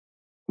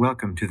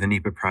Welcome to the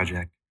NEPA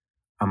Project,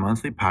 a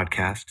monthly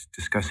podcast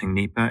discussing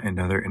NEPA and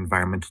other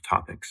environmental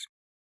topics.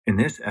 In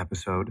this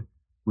episode,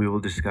 we will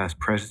discuss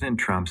President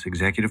Trump's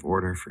executive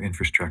order for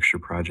infrastructure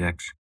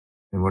projects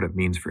and what it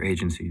means for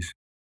agencies.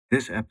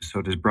 This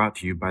episode is brought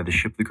to you by the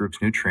Shipley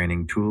Group's new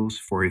training, Tools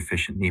for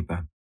Efficient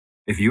NEPA.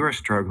 If you are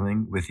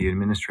struggling with the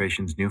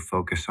administration's new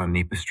focus on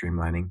NEPA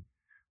streamlining,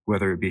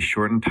 whether it be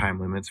shortened time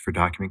limits for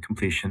document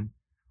completion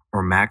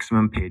or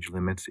maximum page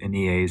limits in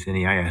EAs and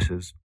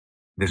EISs,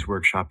 this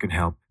workshop can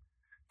help.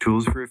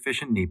 Tools for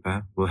Efficient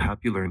NEPA will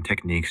help you learn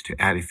techniques to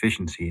add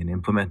efficiency in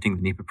implementing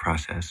the NEPA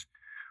process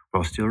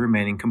while still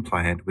remaining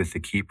compliant with the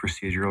key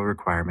procedural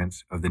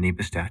requirements of the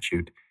NEPA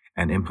statute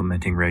and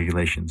implementing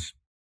regulations.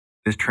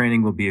 This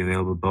training will be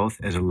available both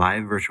as a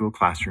live virtual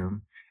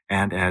classroom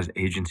and as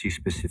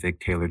agency-specific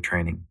tailored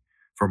training.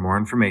 For more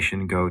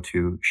information, go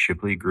to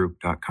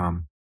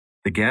shipleygroup.com.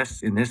 The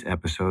guests in this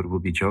episode will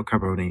be Joe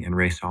Carbone and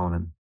Rhey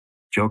Solomon.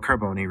 Joe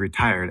Carbone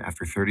retired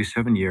after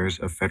 37 years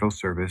of federal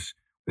service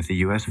with the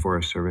U.S.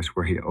 Forest Service,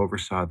 where he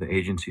oversaw the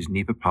agency's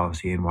NEPA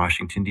policy in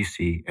Washington,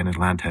 D.C. and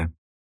Atlanta.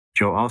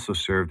 Joe also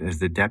served as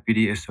the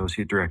Deputy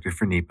Associate Director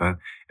for NEPA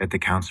at the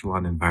Council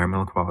on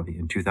Environmental Quality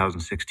in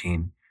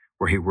 2016,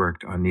 where he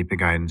worked on NEPA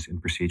guidance and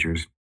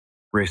procedures.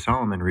 Rhey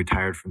Solomon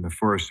retired from the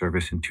Forest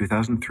Service in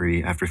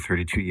 2003 after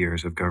 32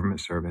 years of government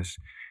service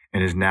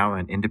and is now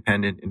an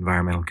independent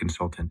environmental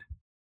consultant.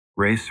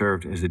 Rhey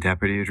served as the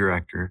Deputy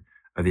Director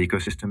of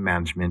Ecosystem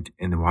Management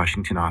in the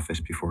Washington office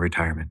before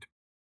retirement.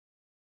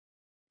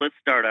 Let's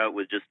start out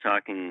with just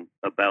talking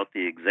about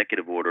the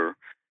executive order.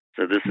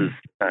 So this is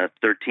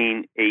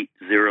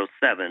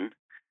 13807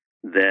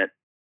 that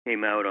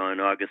came out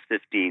on August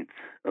 15th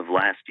of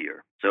last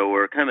year. So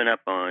we're coming up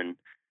on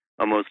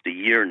almost a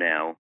year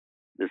now.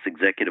 This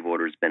executive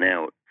order has been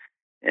out.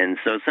 And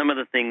so some of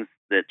the things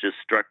that just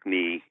struck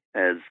me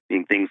as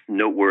being things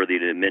noteworthy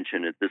to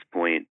mention at this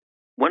point,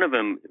 one of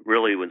them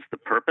really was the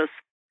purpose.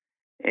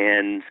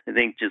 And I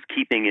think just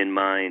keeping in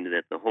mind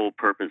that the whole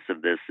purpose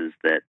of this is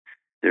that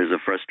there's a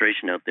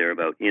frustration out there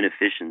about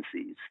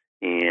inefficiencies,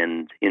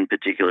 and in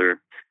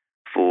particular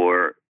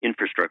for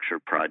infrastructure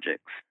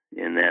projects.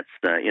 And that's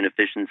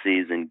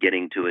inefficiencies in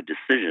getting to a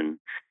decision,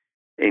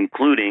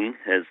 including,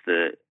 as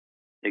the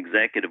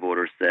executive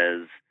order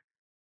says,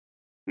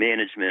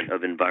 management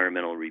of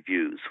environmental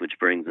reviews, which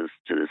brings us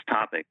to this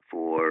topic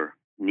for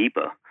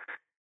NEPA.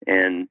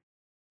 And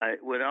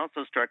what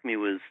also struck me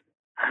was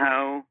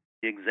how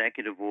the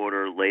executive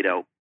order laid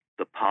out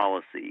the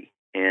policy,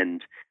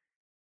 and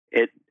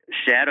it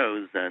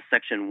shadows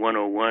Section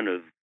 101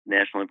 of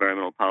National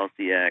Environmental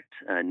Policy Act,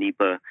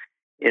 NEPA,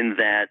 in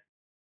that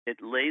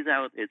it lays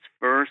out its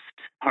first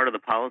part of the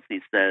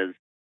policy says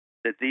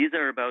that these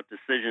are about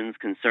decisions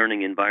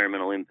concerning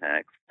environmental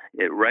impacts.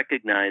 It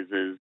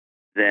recognizes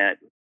that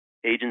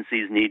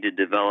agencies need to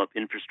develop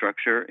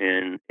infrastructure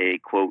in a,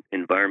 quote,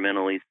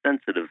 environmentally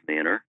sensitive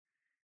manner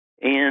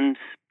and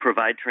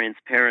provide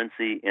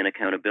transparency and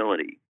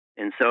accountability.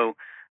 And so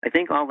I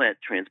think all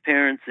that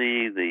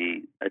transparency,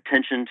 the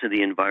attention to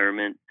the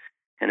environment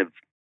kind of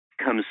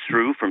comes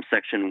through from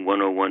Section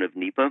 101 of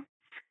NEPA.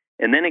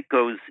 And then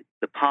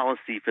the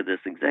policy for this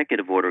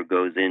executive order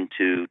goes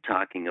into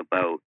talking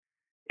about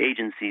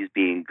agencies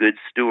being good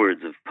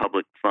stewards of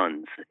public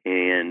funds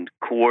and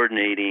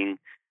coordinating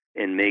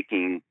and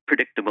making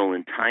predictable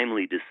and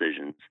timely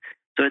decisions.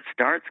 So it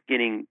starts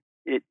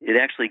it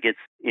actually gets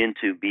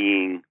into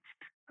being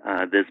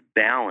this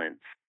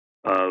balance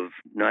of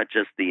not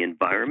just the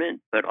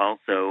environment, but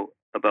also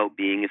about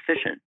being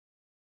efficient.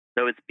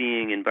 So it's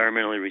being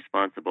environmentally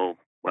responsible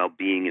while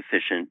being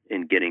efficient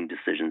in getting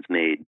decisions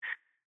made.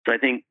 So I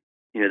think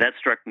that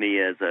struck me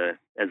as a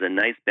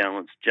nice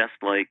balance, just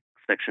like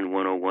Section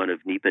 101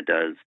 of NEPA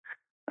does.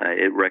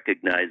 It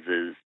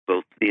recognizes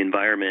both the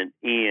environment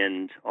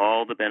and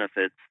all the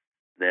benefits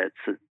that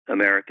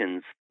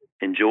Americans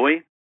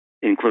enjoy,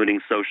 including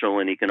social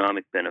and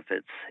economic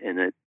benefits. And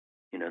that,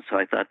 so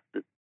I thought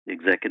the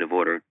executive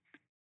order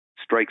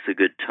strikes a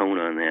good tone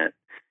on that.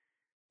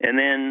 And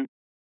then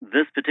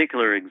this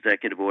particular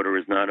executive order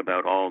is not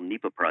about all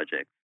NEPA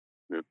projects.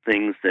 The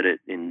things that it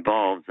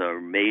involves are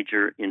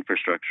major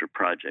infrastructure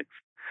projects,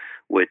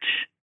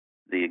 which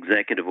the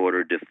executive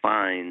order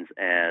defines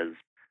as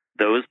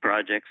those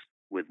projects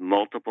with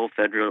multiple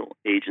federal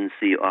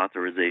agency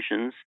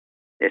authorizations.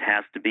 It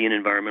has to be an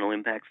environmental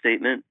impact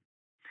statement,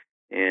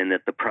 and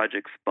that the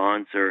project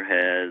sponsor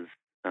has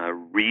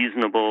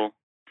reasonably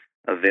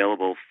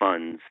available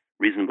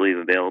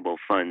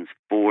funds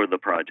for the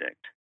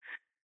project.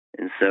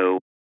 And so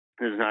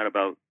this is not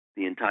about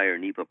the entire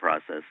NEPA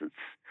process. It's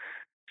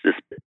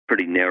just a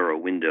pretty narrow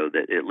window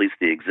that at least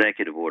the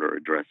executive order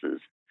addresses.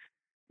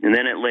 And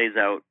then it lays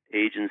out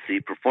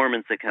agency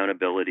performance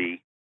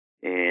accountability,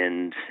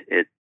 and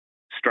it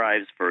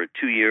strives for a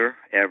 2-year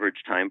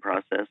average time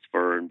process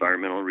for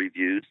environmental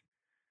reviews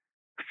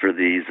for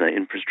these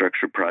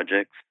infrastructure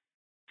projects,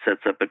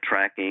 sets up a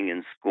tracking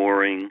and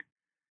scoring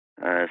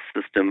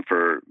system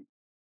for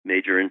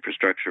major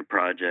infrastructure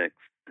projects,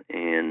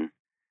 and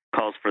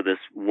calls for this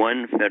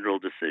one federal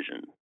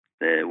decision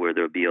where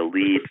there'll be a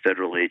lead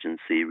federal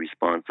agency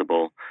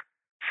responsible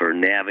for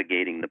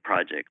navigating the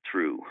project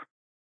through.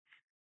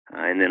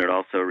 And then it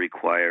also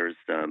requires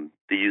the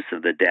use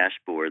of the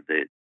dashboard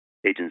that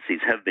agencies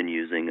have been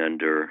using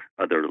under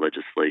other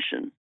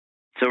legislation.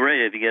 So,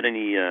 Ray, have you got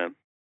any,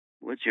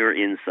 what's your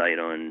insight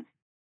on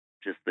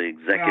just the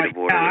executive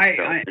order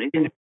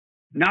itself?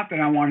 Not that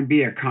I want to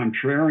be a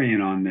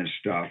contrarian on this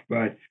stuff,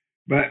 but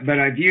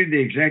I view the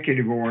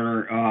executive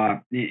order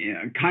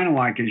kind of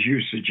like, as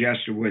you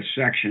suggested, with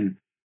Section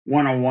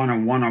 101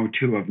 and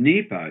 102 of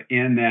NEPA,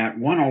 in that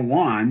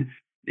 101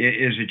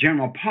 is a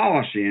general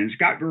policy, and it's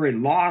got very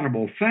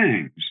laudable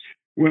things,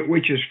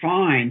 which is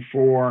fine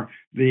for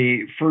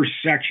the first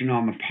section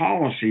on the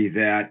policy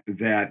that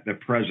the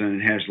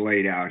president has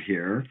laid out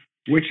here,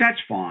 which that's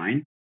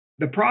fine.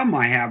 The problem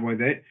I have with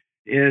it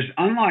is,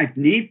 unlike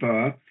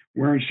NEPA,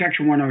 where in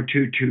Section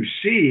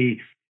 102.2c,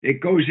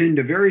 it goes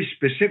into very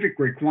specific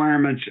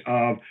requirements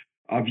of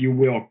you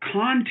will,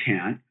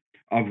 content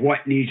of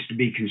what needs to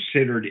be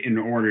considered in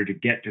order to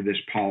get to this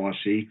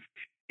policy.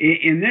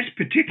 In this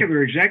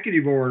particular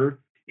executive order,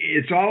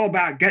 it's all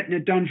about getting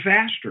it done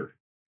faster.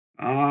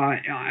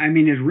 I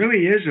mean, it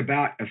really is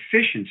about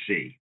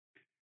efficiency,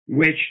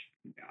 which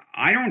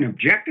I don't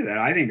object to that.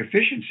 I think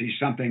efficiency is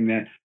something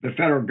that the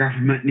federal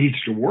government needs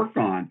to work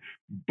on.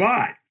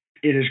 But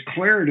it is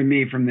clear to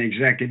me from the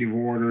executive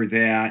order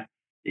that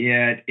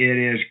it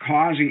is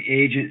causing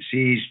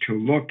agencies to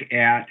look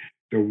at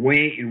the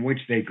way in which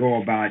they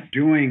go about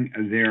doing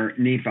their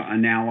NEPA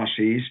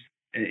analyses.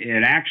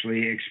 It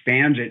actually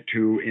expands it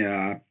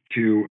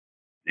to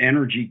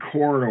energy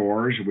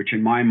corridors, which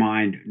in my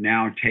mind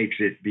now takes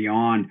it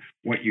beyond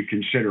what you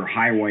consider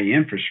highway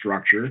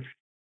infrastructure.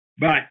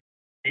 But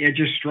it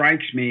just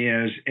strikes me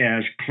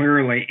as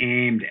clearly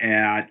aimed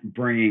at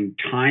bringing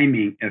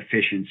timing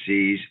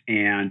efficiencies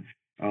and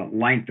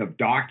length of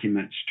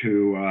documents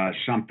to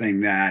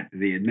something that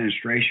the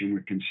administration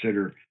would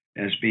consider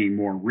as being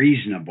more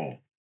reasonable.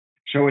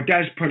 So it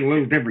does put a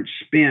little different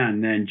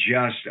spin than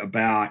just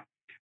about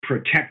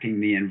protecting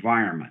the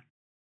environment.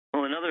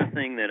 Well, another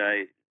thing that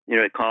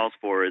it calls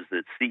for is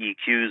that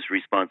CEQ's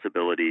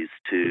responsibilities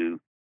to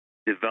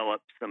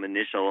develop some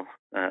initial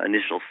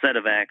set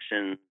of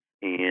actions,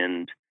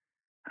 and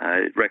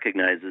it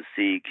recognizes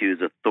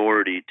CEQ's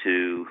authority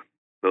to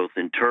both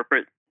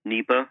interpret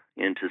NEPA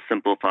and to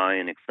simplify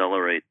and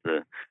accelerate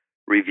the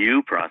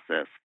review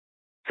process.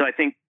 So I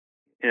think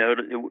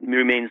it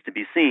remains to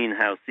be seen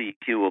how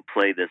CEQ will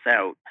play this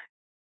out,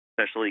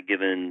 especially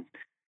given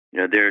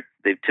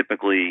they've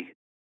typically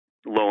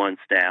low on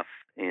staff,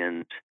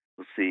 and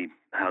we'll see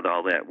how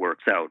all that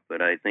works out.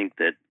 But I think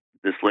that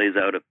this lays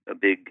out a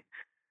big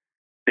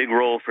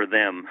role for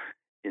them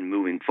in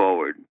moving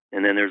forward.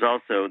 And then there's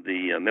also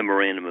the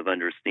memorandum of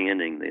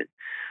understanding that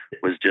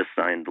was just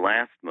signed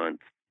last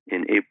month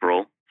in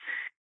April,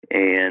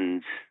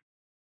 and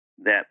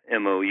that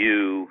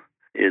MOU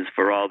is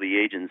for all the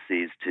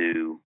agencies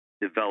to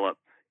develop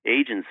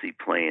agency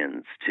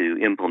plans to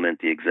implement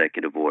the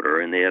executive order,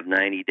 and they have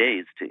 90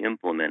 days to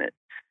implement it.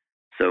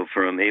 So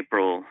from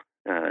April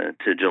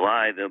to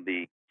July, they'll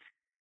be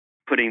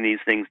putting these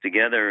things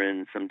together,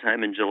 and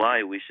sometime in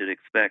July, we should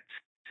expect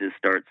to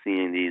start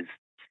seeing these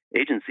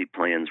agency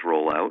plans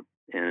roll out.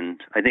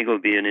 And I think it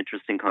would be an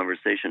interesting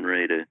conversation,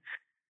 Ray, to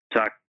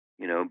talk,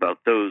 about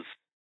those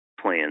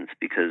plans,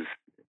 because,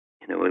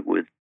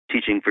 with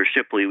teaching for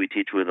Shipley, we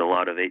teach with a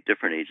lot of 8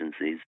 different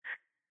agencies,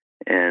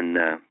 and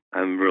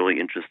I'm really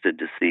interested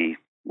to see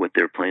what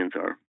their plans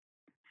are.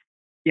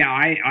 Yeah,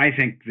 I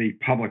think the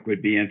public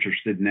would be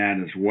interested in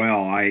that as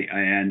well.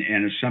 And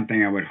it's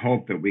something I would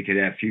hope that we could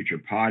have future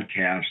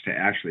podcasts to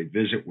actually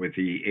visit with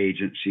the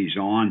agencies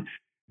on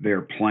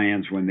their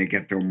plans when they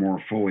get them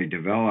more fully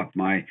developed.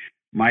 My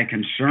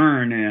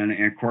concern, and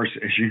of course,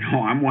 as you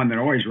know, I'm one that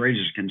always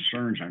raises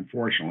concerns,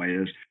 unfortunately,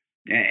 is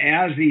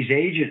as these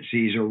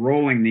agencies are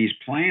rolling these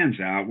plans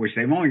out, which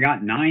they've only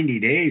got 90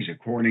 days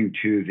according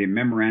to the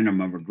memorandum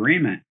of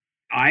agreement,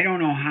 I don't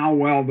know how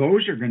well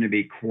those are going to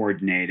be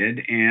coordinated.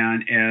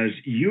 And as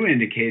you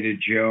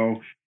indicated,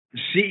 Joe,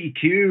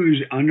 CEQs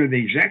under the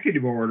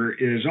executive order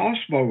is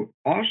also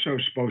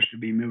supposed to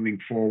be moving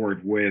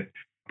forward with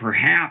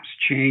perhaps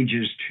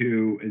changes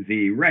to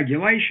the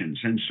regulations.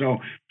 And so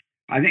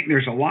I think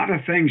there's a lot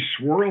of things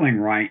swirling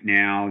right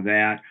now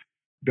that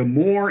the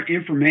more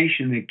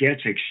information that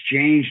gets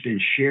exchanged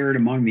and shared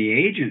among the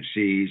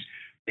agencies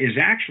is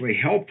actually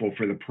helpful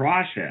for the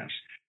process.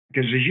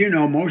 Because as you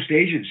know, most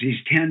agencies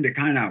tend to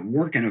kind of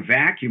work in a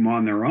vacuum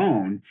on their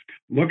own,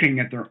 looking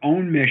at their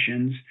own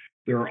missions,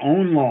 their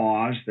own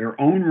laws, their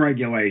own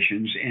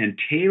regulations, and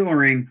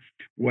tailoring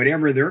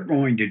whatever they're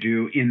going to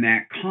do in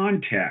that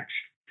context.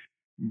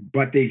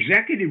 But the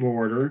executive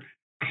order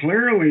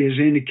clearly is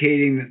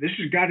indicating that this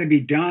has got to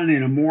be done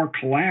in a more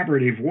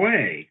collaborative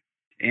way.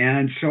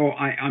 And so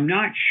I'm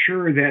not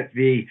sure that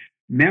the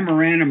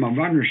memorandum of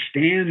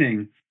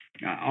understanding,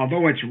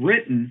 although it's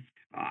written,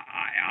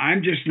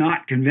 I'm just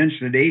not convinced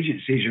that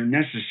agencies are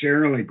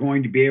necessarily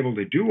going to be able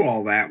to do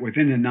all that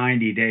within a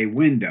 90-day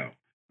window.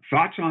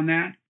 Thoughts on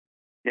that?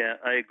 Yeah,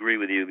 I agree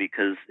with you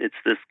because it's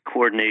this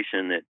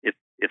coordination that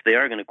if they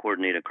are going to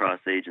coordinate across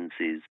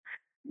agencies,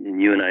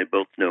 and you and I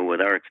both know with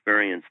our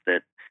experience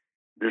that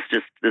this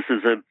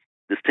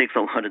takes a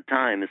lot of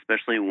time,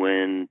 especially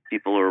when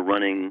people are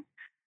running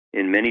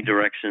in many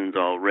directions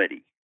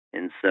already.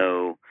 And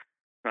so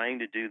trying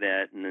to do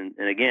that, and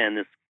again,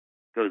 this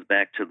goes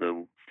back to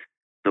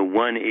the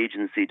one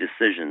agency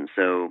decision.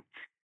 So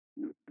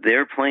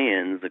their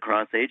plans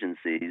across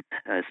agencies,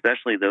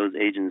 especially those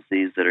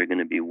agencies that are going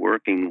to be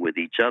working with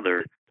each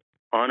other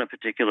on a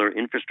particular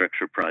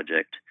infrastructure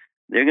project,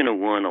 they're going to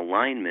want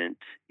alignment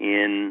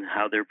in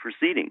how they're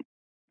proceeding.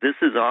 This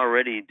is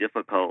already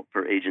difficult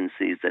for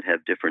agencies that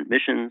have different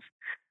missions,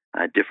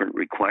 different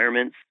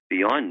requirements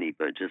beyond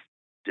NEPA, just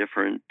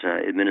different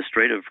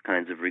administrative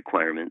kinds of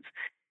requirements,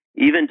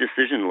 even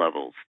decision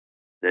levels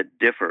that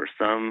differ.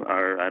 Some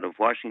are out of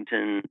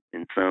Washington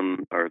and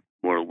some are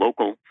more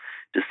local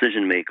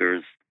decision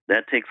makers.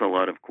 That takes a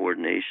lot of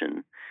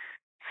coordination.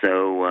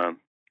 So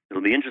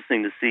it'll be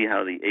interesting to see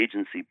how the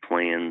agency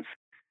plans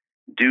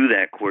do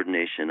that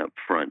coordination up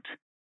front.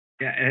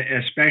 Yeah,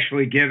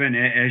 especially given,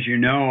 as you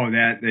know,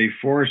 that the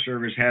Forest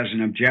Service has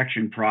an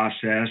objection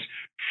process,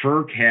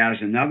 FERC has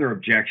another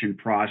objection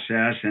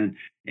process,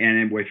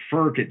 and with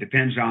FERC, it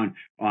depends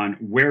on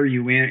where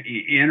you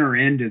enter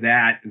into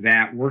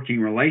that working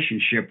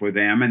relationship with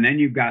them, and then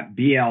you've got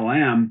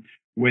BLM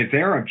with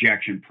their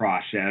objection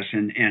process,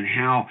 and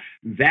how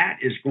that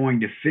is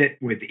going to fit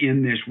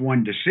within this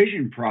one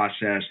decision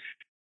process.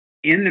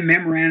 In the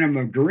memorandum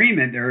of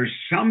agreement, there's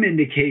some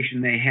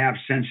indication they have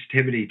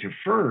sensitivity to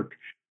FERC,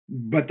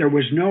 but there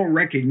was no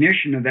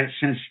recognition of that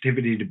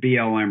sensitivity to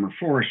BLM or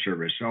Forest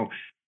Service. So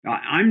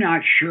I'm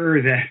not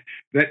sure that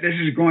this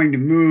is going to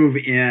move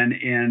in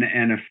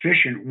an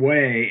efficient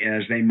way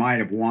as they might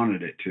have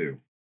wanted it to.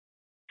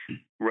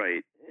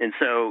 Right. And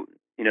so,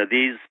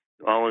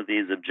 all of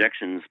these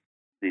objection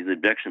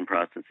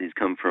processes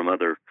come from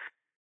other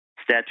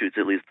statutes,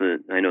 at least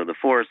I know the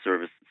Forest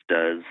Service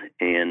does,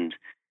 and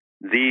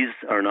these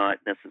are not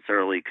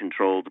necessarily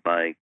controlled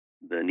by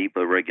the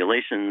NEPA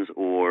regulations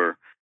or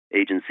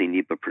agency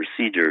NEPA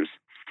procedures.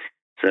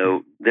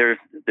 So there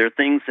are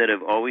things that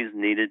have always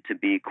needed to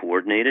be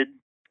coordinated,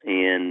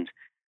 and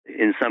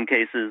in some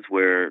cases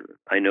where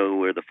I know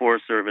where the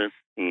Forest Service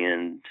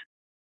and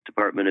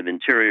Department of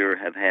Interior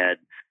have had,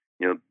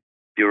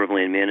 Bureau of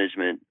Land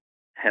Management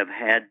have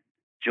had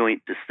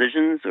joint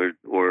decisions,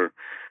 or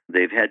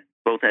they've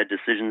both had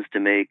decisions to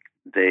make.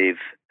 They've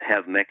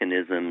have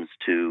mechanisms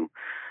to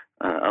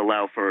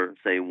allow for,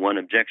 say, one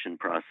objection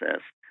process,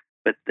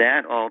 but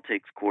that all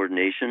takes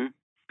coordination,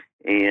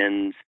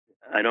 and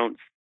I don't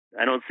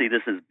see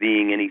this as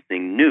being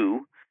anything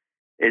new.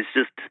 It's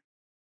just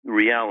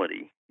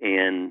reality,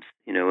 and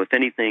if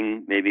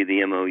anything, maybe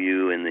the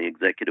MOU and the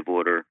executive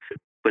order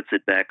puts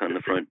it back on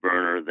the front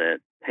burner that,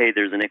 hey,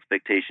 there's an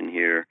expectation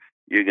here.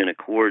 You're going to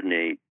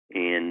coordinate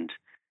and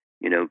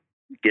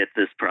get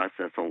this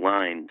process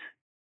aligned,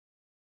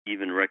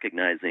 even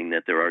recognizing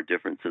that there are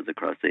differences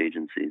across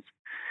agencies.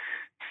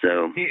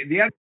 So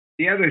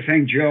the other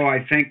thing, Joe,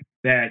 I think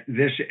that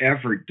this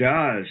effort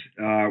does,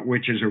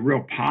 which is a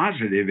real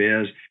positive,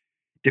 is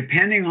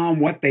depending on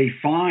what they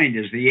find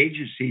as the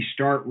agencies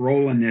start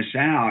rolling this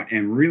out,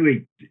 and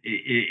really,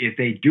 if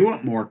they do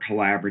it more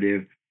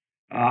collaborative,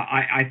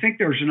 I think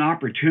there's an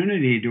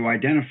opportunity to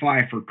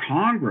identify for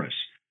Congress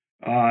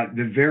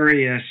the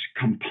various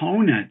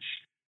components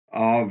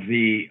of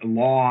the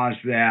laws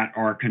that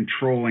are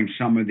controlling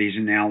some of these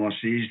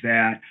analyses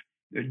that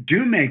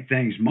do make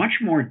things much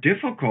more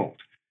difficult.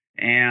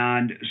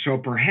 And so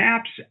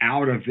perhaps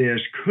out of this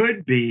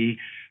could be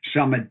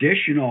some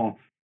additional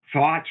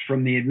thoughts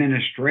from the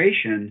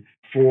administration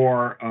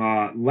for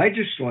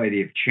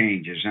legislative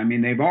changes. I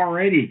mean, they've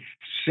already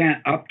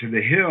sent up to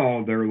the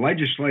Hill their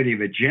legislative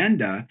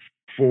agenda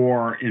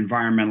for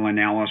environmental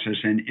analysis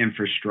and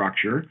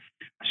infrastructure.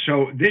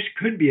 So this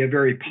could be a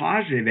very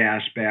positive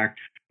aspect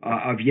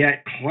of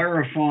yet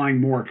clarifying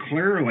more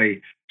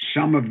clearly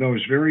some of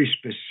those very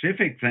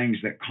specific things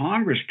that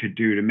Congress could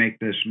do to make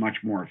this much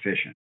more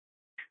efficient.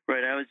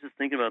 Right. I was just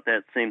thinking about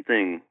that same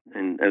thing,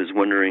 and I was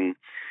wondering if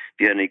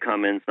you had any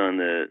comments on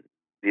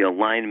the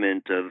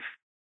alignment of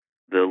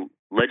the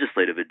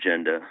legislative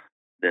agenda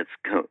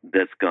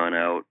that's gone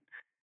out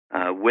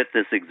with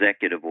this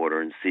executive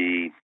order, and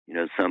see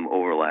some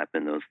overlap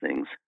in those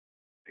things.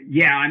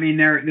 Yeah, I mean,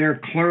 there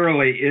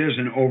clearly is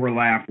an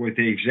overlap with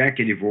the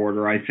executive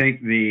order. I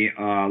think the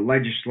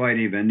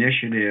legislative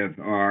initiative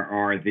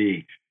or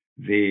the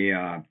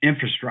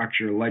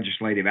infrastructure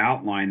legislative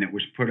outline that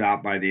was put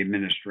out by the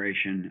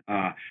administration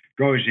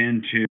goes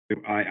into,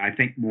 I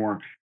think, more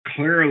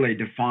clearly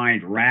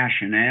defined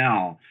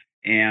rationale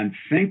and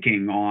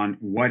thinking on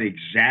what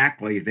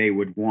exactly they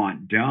would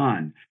want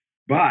done.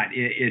 But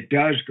it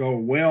does go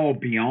well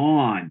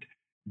beyond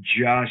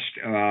just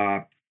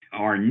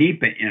our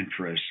NEPA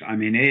interests. I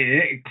mean,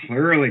 it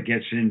clearly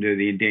gets into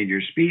the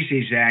Endangered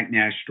Species Act,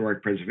 National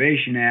Historic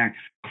Preservation Act,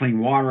 Clean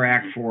Water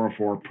Act,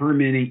 404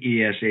 permitting,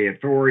 ESA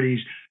authorities,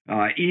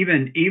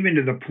 even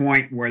to the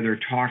point where they're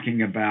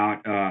talking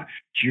about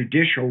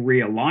judicial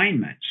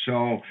realignment.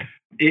 So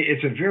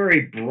it's a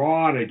very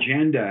broad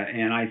agenda,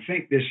 and I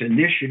think this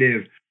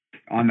initiative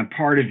on the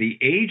part of the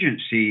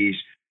agencies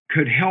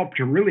could help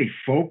to really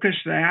focus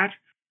that,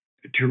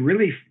 to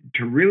really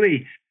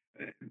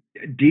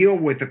deal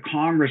with the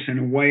Congress in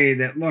a way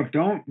that, look,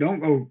 don't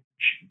go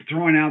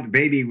throwing out the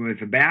baby with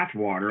the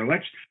bathwater.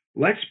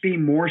 Let's be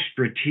more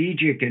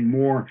strategic and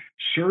more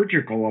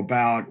surgical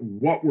about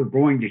what we're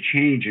going to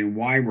change and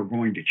why we're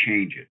going to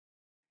change it.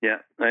 Yeah,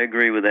 I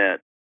agree with that.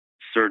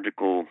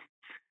 Surgical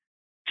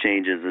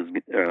changes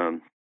is,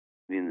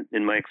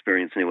 in my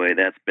experience anyway,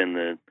 that's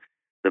been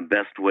the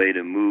best way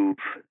to move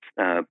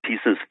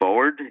pieces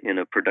forward in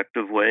a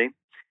productive way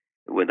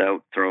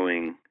without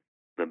throwing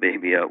the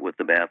baby out with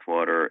the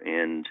bathwater,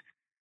 and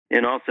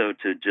also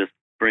to just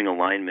bring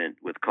alignment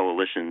with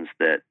coalitions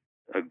that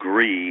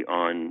agree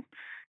on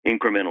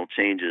incremental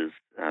changes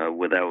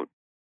without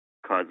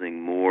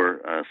causing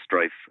more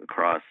strife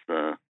across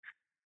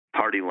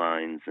party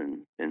lines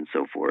and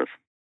so forth.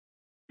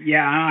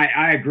 Yeah,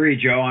 I agree,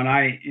 Joe, and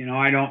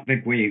I don't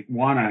think we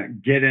want to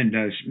get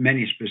into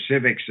many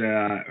specifics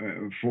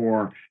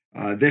for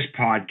this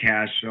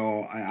podcast.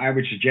 So I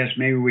would suggest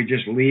maybe we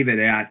just leave it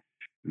at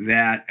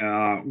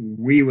that.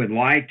 We would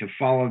like to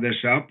follow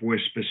this up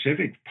with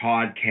specific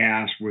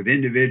podcasts with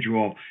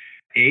individual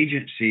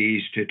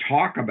agencies to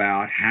talk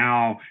about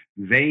how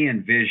they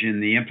envision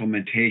the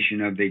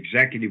implementation of the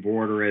executive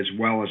order as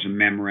well as a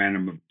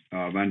memorandum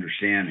of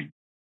understanding.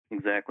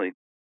 Exactly.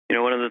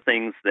 One of the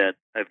things that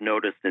I've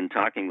noticed in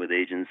talking with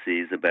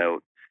agencies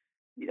about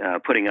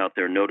putting out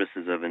their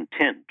notices of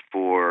intent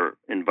for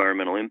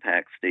environmental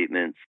impact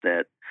statements,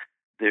 that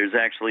there's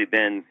actually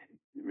been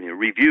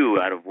review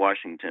out of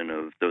Washington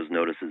of those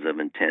notices of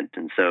intent.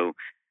 And so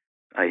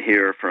I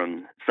hear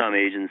from some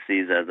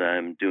agencies as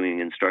I'm doing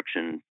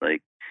instruction,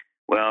 like,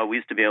 well, we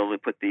used to be able to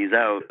put these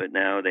out, but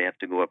now they have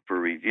to go up for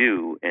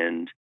review.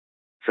 And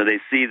so they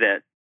see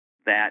that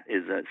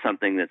is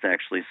something that's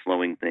actually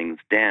slowing things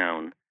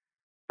down.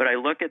 But I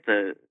look at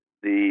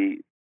the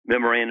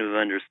memorandum of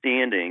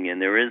understanding,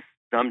 and there is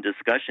some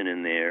discussion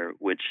in there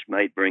which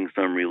might bring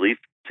some relief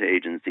to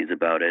agencies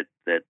about it,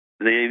 that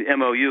the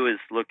MOU is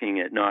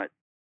looking at not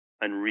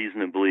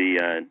unreasonably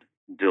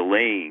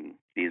delaying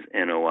these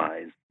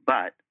NOIs.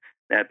 But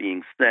that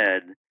being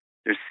said,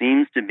 there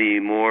seems to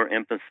be more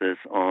emphasis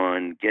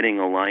on getting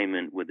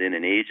alignment within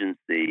an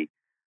agency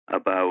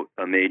about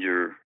a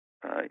major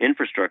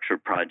infrastructure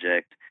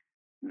project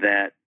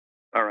that,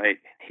 all right,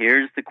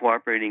 here's the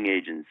cooperating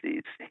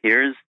agencies,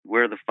 here's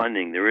where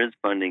there is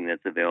funding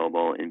that's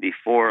available, and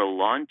before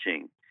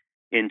launching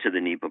into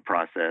the NEPA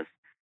process,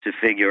 to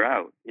figure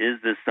out, is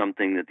this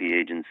something that the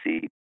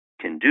agency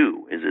can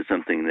do? Is it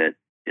something that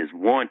is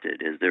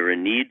wanted? Is there a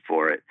need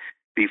for it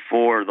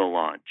before the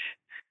launch?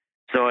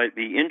 So it'd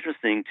be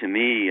interesting to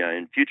me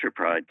in future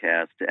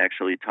podcasts to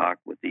actually talk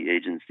with the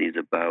agencies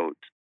about,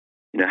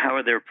 how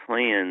are their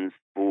plans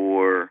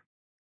for,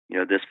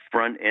 this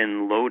front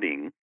end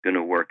loading going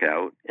to work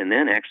out, and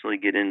then actually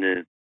get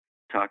into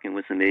talking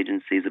with some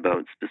agencies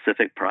about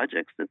specific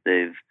projects that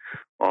they've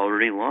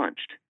already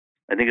launched.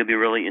 I think it'd be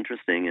really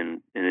interesting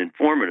and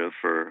informative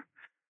for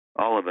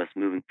all of us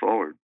moving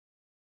forward.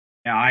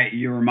 Yeah,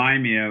 you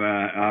remind me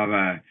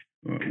of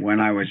when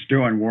I was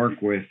doing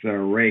work with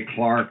Ray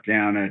Clark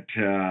down at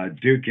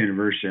Duke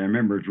University. I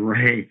remember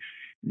Ray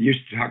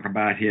used to talk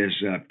about his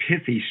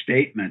pithy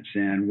statements,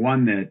 and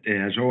one that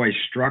has always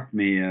struck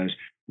me as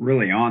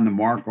really on the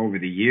mark over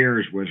the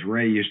years was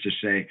Ray used to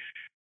say,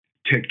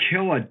 "To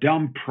kill a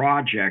dumb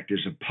project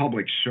is a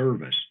public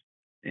service,"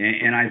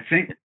 and I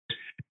think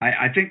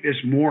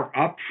this more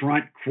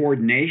upfront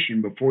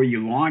coordination before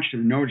you launch the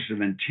notice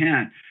of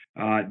intent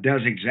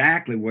does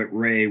exactly what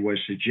Ray was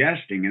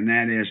suggesting, and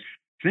that is,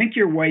 think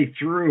your way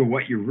through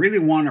what you really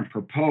want to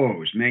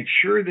propose. Make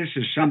sure this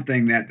is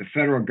something that the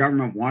federal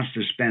government wants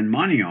to spend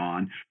money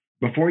on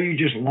before you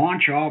just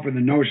launch off with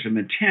a notice of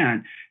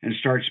intent and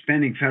start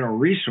spending federal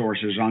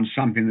resources on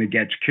something that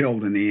gets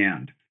killed in the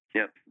end.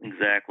 Yep,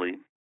 exactly.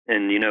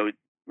 And,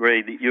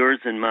 Ray, yours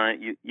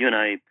and you and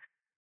I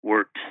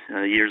worked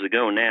years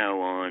ago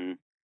now on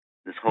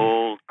this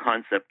whole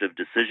concept of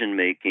decision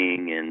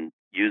making and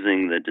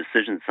using the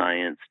decision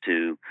science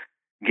to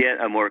get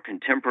a more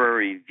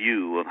contemporary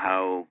view of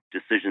how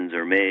decisions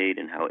are made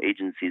and how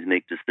agencies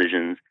make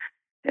decisions.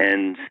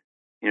 And,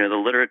 the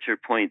literature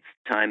points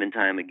time and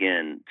time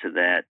again to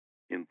that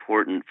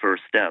important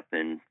first step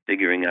in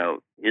figuring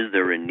out, is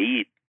there a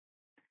need?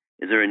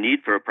 Is there a need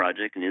for a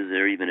project, and is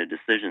there even a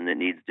decision that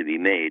needs to be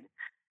made?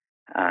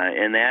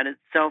 And that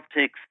itself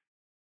takes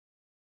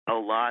a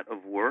lot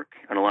of work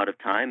and a lot of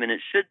time, and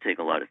it should take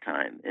a lot of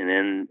time. And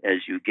then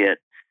as you get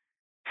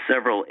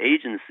several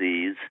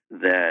agencies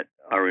that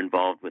are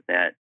involved with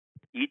that,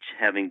 each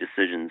having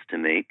decisions to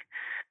make,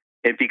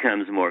 it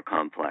becomes more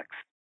complex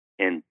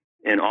and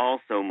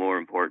also more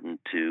important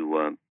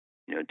to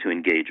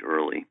engage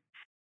early.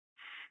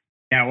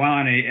 Yeah, well,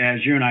 and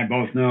as you and I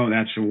both know,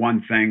 that's the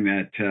one thing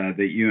that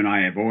you and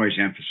I have always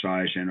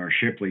emphasized in our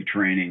Shipley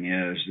training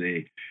is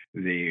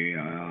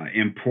the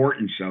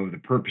importance of the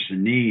purpose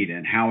and need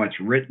and how it's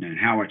written and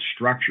how it's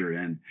structured,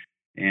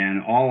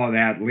 and all of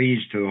that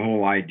leads to the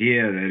whole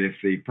idea that if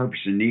the purpose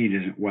and need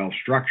isn't well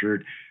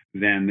structured,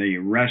 then the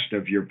rest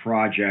of your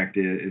project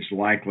is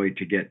likely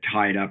to get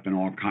tied up in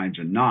all kinds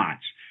of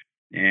knots.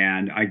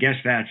 And I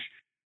guess that's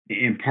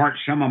in part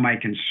some of my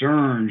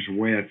concerns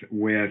with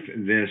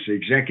this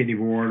executive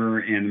order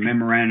and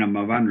memorandum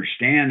of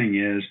understanding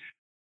is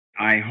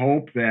I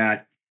hope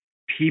that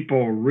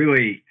people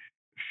really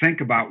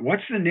think about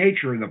what's the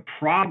nature of the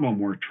problem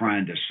we're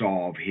trying to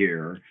solve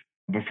here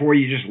before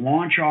you just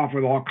launch off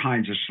with all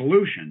kinds of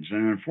solutions.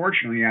 And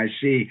unfortunately, I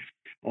see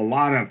a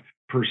lot of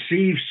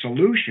perceived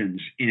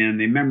solutions in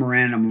the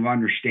memorandum of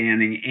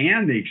understanding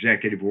and the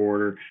executive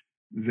order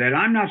that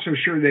I'm not so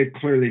sure they've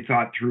clearly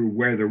thought through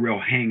where the real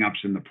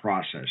hangups in the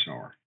process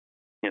are.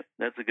 Yep,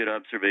 that's a good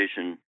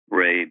observation,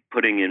 Ray.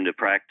 Putting into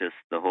practice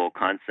the whole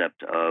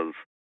concept of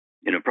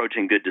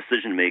approaching good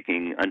decision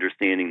making,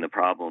 understanding the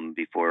problem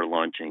before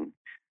launching.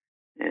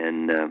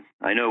 And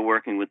I know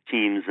working with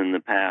teams in the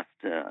past,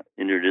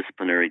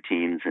 interdisciplinary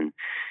teams, and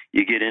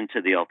you get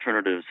into the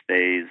alternatives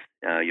phase,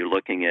 you're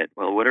looking at,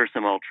 well, what are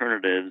some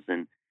alternatives?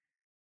 And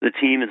the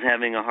team is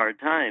having a hard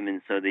time,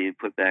 and so they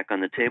put back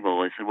on the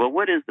table. I said, well,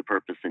 what is the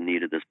purpose and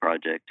need of this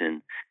project?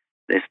 And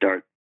they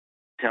start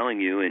telling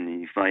you, and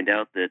you find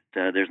out that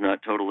there's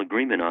not total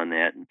agreement on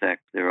that. In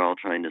fact, they're all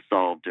trying to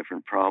solve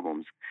different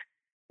problems.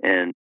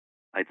 And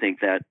I think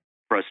that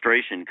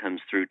frustration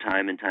comes through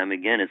time and time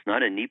again. It's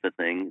not a NEPA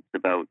thing. It's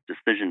about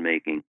decision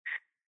making.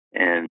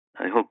 And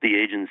I hope the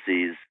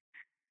agencies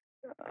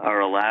are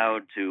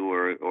allowed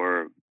to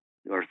or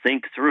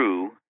think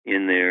through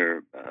in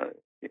their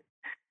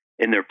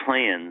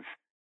plans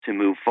to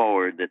move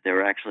forward that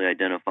they're actually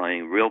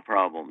identifying real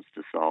problems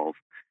to solve.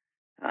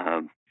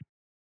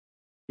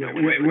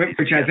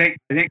 Which I think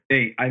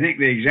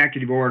the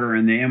executive order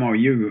and the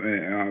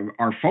MOU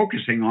are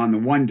focusing on the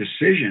one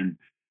decision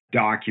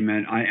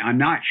document. I'm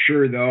not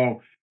sure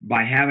though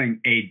by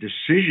having a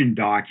decision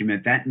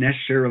document that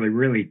necessarily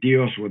really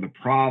deals with the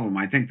problem.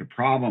 I think the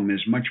problem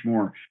is much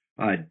more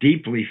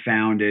deeply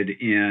founded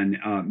in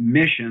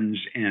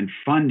missions and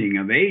funding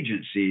of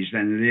agencies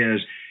than it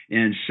is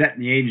in setting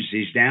the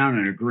agencies down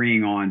and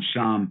agreeing on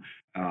some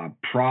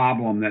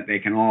problem that they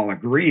can all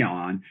agree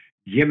on.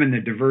 Given the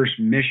diverse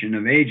mission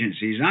of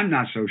agencies, I'm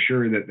not so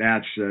sure that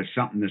that's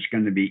something that's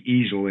going to be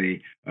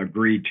easily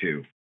agreed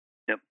to.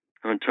 Yep,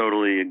 I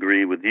totally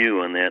agree with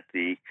you on that.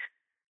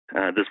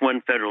 This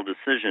one federal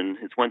decision,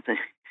 it's one thing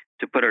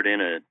to put it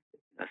in a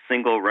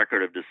single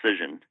record of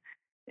decision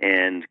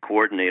and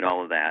coordinate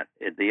all of that.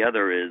 The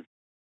other is,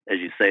 as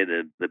you say,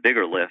 the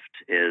bigger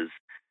lift is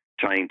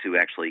trying to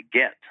actually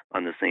get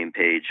on the same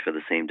page for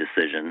the same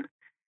decision.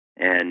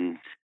 And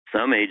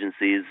some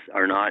agencies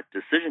are not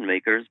decision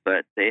makers,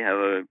 but they have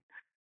a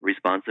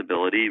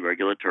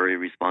regulatory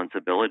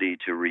responsibility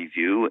to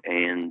review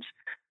and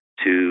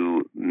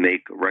to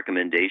make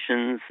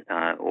recommendations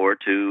or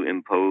to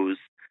impose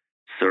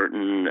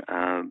certain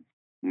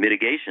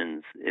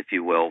mitigations, if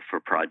you will,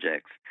 for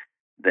projects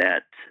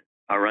that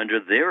are under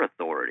their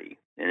authority.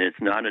 And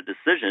it's not a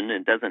decision.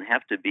 It doesn't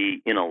have to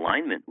be in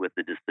alignment with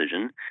the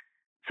decision.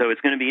 So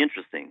it's going to be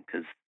interesting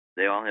because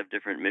they all have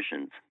different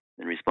missions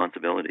and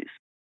responsibilities.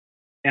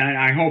 And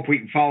I hope we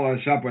can follow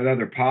this up with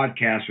other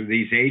podcasts with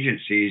these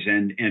agencies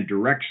and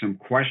direct some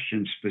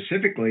questions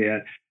specifically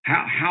at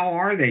how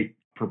are they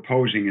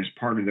proposing as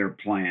part of their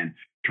plan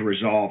to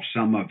resolve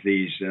some of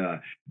these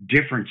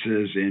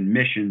differences in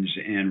missions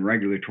and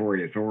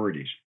regulatory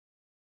authorities.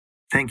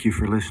 Thank you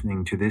for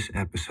listening to this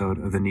episode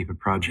of the NEPA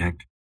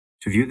Project.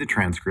 To view the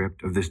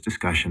transcript of this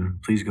discussion,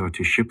 please go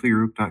to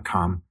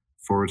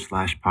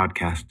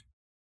shipleygroup.com/podcast.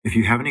 If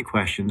you have any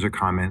questions or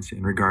comments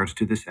in regards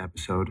to this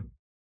episode,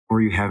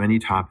 or you have any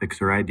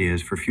topics or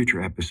ideas for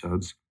future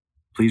episodes,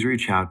 please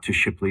reach out to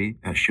Shipley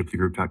at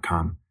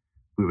shipleygroup.com.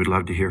 We would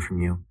love to hear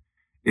from you.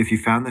 If you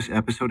found this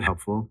episode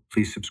helpful,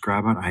 please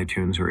subscribe on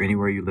iTunes or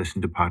anywhere you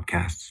listen to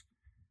podcasts,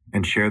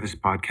 and share this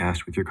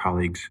podcast with your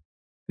colleagues.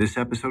 This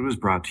episode was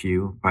brought to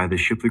you by the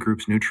Shipley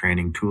Group's new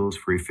training, Tools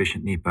for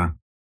Efficient NEPA.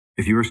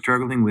 If you are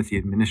struggling with the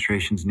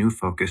administration's new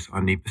focus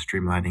on NEPA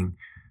streamlining,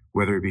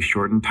 whether it be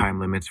shortened time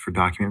limits for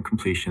document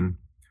completion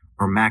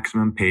or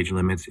maximum page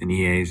limits in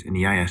EAs and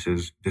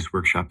EISs, this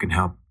workshop can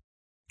help.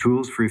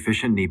 Tools for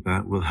Efficient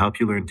NEPA will help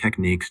you learn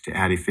techniques to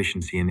add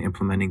efficiency in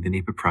implementing the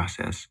NEPA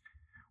process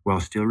while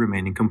still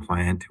remaining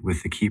compliant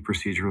with the key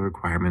procedural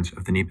requirements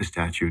of the NEPA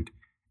statute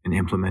and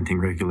implementing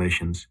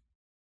regulations.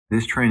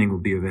 This training will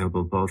be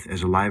available both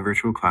as a live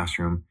virtual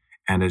classroom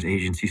and as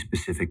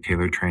agency-specific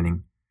tailored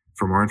training.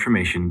 For more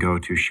information, go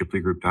to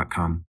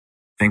shipleygroup.com.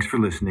 Thanks for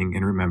listening,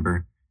 and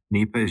remember,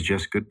 NEPA is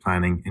just good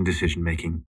planning and decision-making.